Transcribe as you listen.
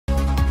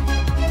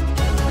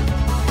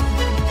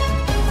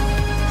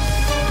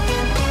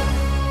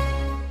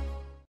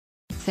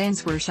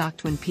Fans were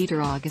shocked when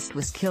Peter August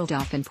was killed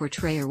off and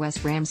portrayer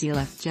Wes Ramsey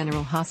left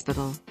General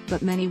Hospital,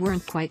 but many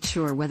weren't quite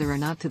sure whether or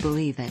not to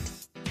believe it.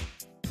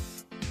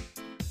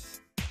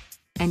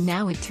 And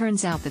now it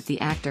turns out that the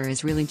actor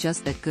is really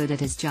just that good at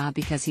his job,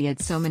 because he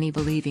had so many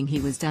believing he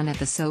was done at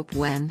the soap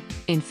when,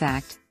 in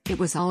fact, it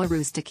was all a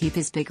ruse to keep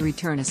his big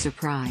return a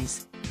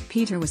surprise.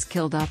 Peter was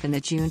killed off in the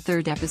June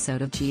 3rd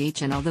episode of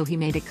GH, and although he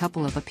made a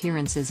couple of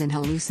appearances in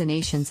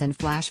hallucinations and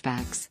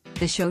flashbacks,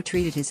 the show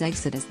treated his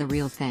exit as the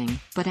real thing.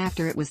 But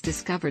after it was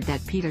discovered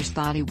that Peter's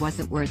body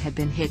wasn't where it had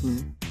been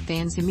hidden,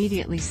 fans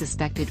immediately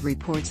suspected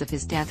reports of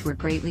his death were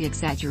greatly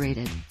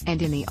exaggerated,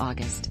 and in the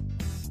August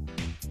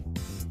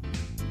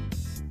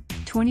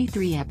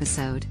 23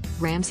 episode,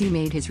 Ramsey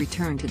made his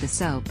return to the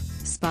soap,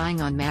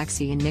 spying on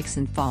Maxie in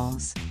Nixon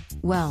Falls.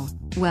 Well,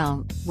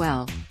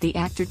 the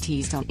actor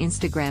teased on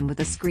Instagram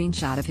with a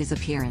screenshot of his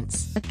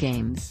appearance at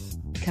games.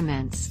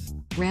 Comments.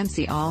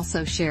 Ramsey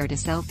also shared a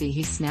selfie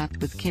he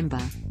snapped with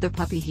Kimba, the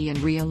puppy he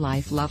in real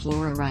life loved.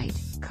 Laura Wright,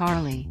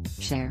 Carly,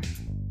 share.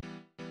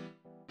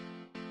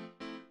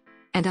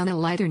 And on a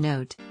lighter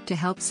note, to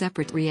help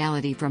separate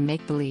reality from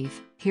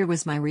make-believe, here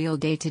was my real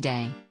day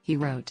today, he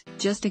wrote.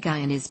 Just a guy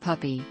and his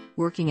puppy,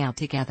 working out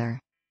together.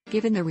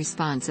 Given the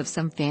response of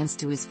some fans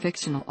to his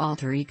fictional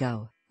alter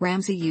ego,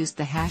 Ramsey used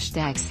the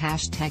hashtags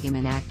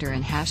 #HimAnActor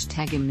and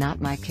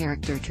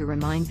 #HimNotMyCharacter to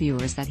remind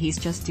viewers that he's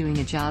just doing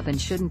a job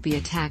and shouldn't be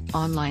attacked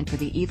online for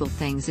the evil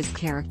things his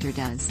character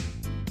does.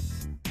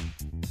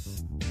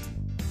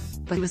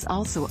 But he was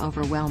also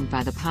overwhelmed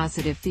by the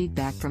positive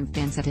feedback from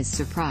fans at his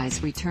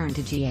surprise return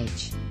to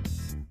GH.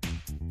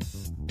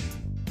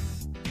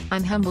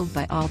 I'm humbled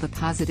by all the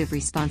positive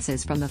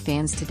responses from the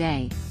fans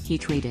today, he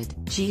tweeted.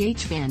 GH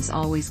fans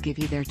always give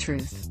you their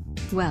truth.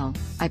 Well,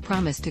 I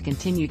promise to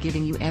continue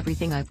giving you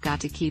everything I've got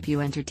to keep you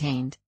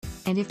entertained.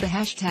 And if the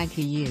hashtag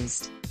he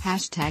used,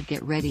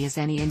 #GetReady, is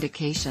any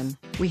indication,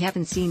 we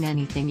haven't seen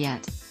anything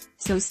yet.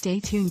 So stay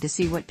tuned to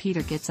see what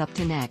Peter gets up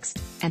to next,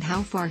 and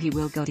how far he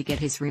will go to get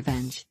his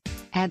revenge.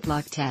 Ad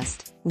block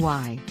test,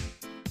 why?